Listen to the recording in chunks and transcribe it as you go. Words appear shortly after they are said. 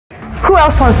Who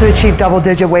else wants to achieve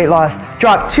double-digit weight loss?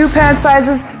 Drop 2 pant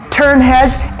sizes, turn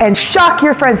heads, and shock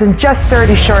your friends in just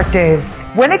 30 short days.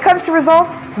 When it comes to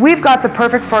results, we've got the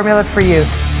perfect formula for you.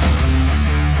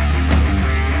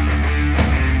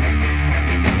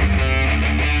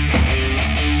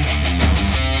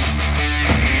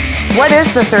 What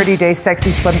is the 30-day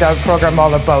Sexy Slim Down program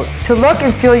all about? To look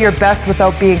and feel your best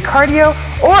without being cardio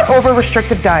or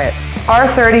over-restrictive diets. Our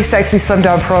 30 Sexy Slim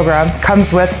Down program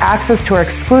comes with access to our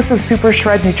exclusive Super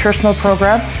Shred nutritional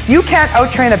program. You can't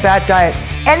out-train a bad diet.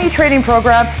 Any training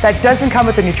program that doesn't come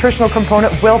with a nutritional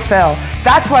component will fail.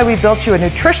 That's why we built you a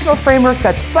nutritional framework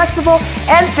that's flexible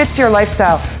and fits your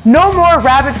lifestyle. No more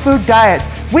rabbit food diets.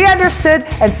 We understood,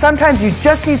 and sometimes you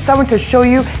just need someone to show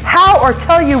you how or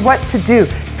tell you what to do.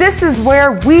 This is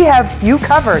where we have you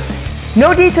covered.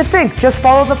 No need to think, just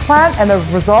follow the plan and the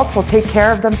results will take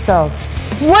care of themselves.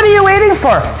 What are you waiting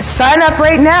for? Sign up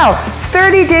right now.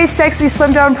 30-day Sexy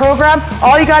Slim Down program.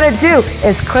 All you gotta do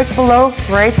is click below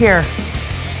right here.